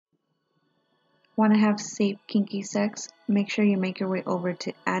Want to have safe, kinky sex? Make sure you make your way over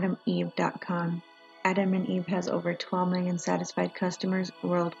to AdamEve.com. Adam and Eve has over 12 million satisfied customers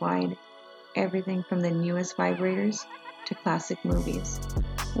worldwide. Everything from the newest vibrators to classic movies.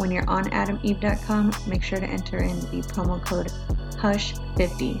 When you're on AdamEve.com, make sure to enter in the promo code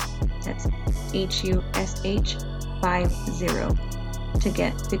HUSH50. That's HUSH50 to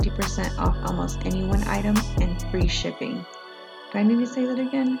get 50% off almost any one item and free shipping. Do I need to say that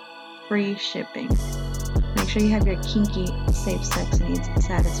again? Free shipping. Make sure you have your kinky, safe sex needs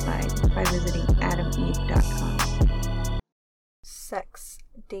satisfied by visiting AdamEve.com. Sex,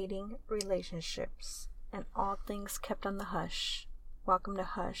 dating, relationships, and all things kept on the hush. Welcome to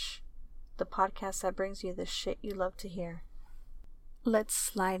Hush, the podcast that brings you the shit you love to hear. Let's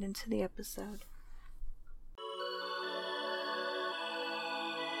slide into the episode.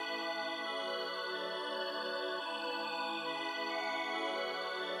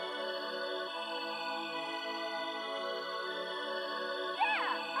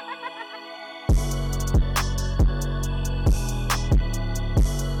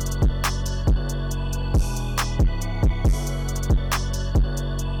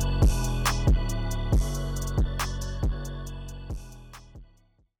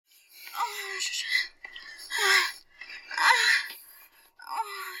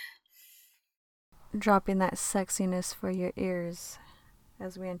 Dropping that sexiness for your ears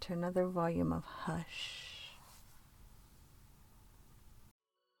as we enter another volume of Hush.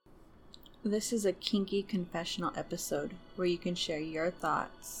 This is a kinky confessional episode where you can share your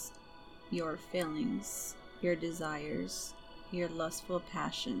thoughts, your feelings, your desires, your lustful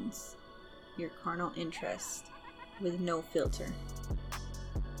passions, your carnal interest, with no filter.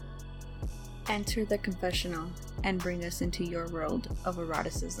 Enter the confessional and bring us into your world of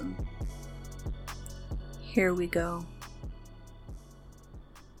eroticism. Here we go.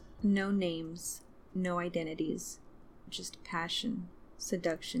 No names, no identities, just passion,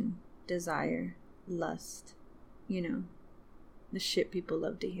 seduction, desire, lust. You know, the shit people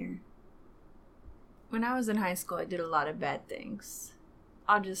love to hear. When I was in high school, I did a lot of bad things.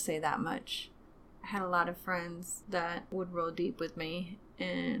 I'll just say that much. I had a lot of friends that would roll deep with me,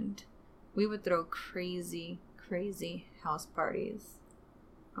 and we would throw crazy house parties.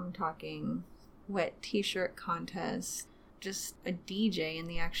 I'm talking wet t-shirt contests, just a DJ in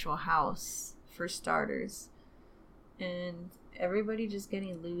the actual house for starters, and everybody just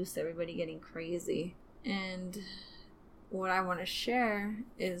getting loose, everybody getting crazy. And what I want to share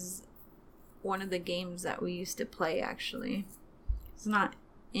is one of the games that we used to play. Actually, it's not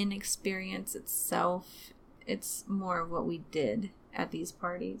inexperience itself, it's more of what we did at these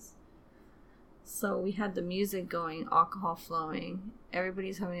parties. So we had the music going, alcohol flowing,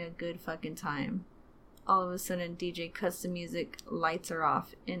 everybody's having a good fucking time. All of a sudden, DJ cuts the music, lights are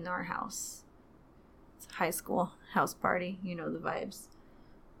off in our house. It's a high school house party, you know the vibes.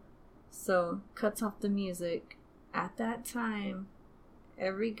 So, cuts off the music. At that time,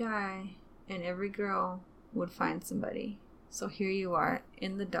 every guy and every girl would find somebody. So here you are,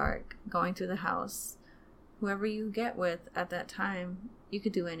 in the dark, going through the house. Whoever you get with at that time, you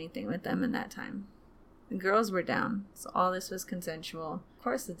could do anything with them in that time. The girls were down, so all this was consensual. Of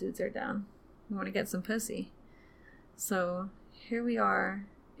course the dudes are down. We want to get some pussy. So here we are,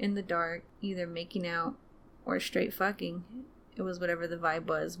 in the dark, either making out or straight fucking. It was whatever the vibe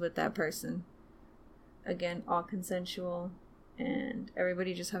was with that person. Again, all consensual, and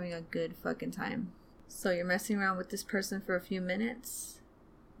everybody just having a good fucking time. So you're messing around with this person for a few minutes.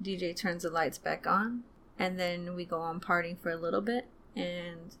 DJ turns the lights back on. And then we go on partying for a little bit,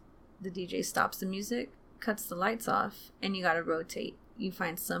 and the DJ stops the music, cuts the lights off, and you gotta rotate. You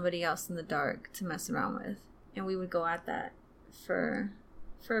find somebody else in the dark to mess around with. And we would go at that for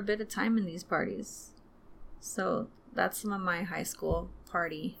a bit of time in these parties. So that's some of my high school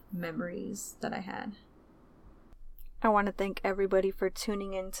party memories that I had. I want to thank everybody for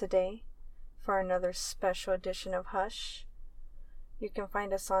tuning in today for another special edition of Hush. You can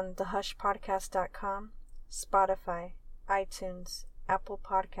find us on thehushpodcast.com, Spotify, iTunes, Apple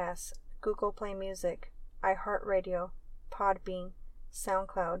Podcasts, Google Play Music, iHeartRadio, Podbean,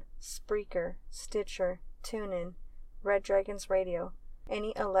 SoundCloud, Spreaker, Stitcher, TuneIn, Red Dragons Radio,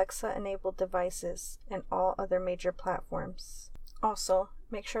 any Alexa-enabled devices, and all other major platforms. Also,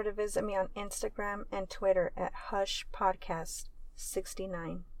 make sure to visit me on Instagram and Twitter at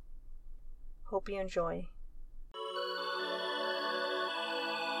HushPodcast69. Hope you enjoy.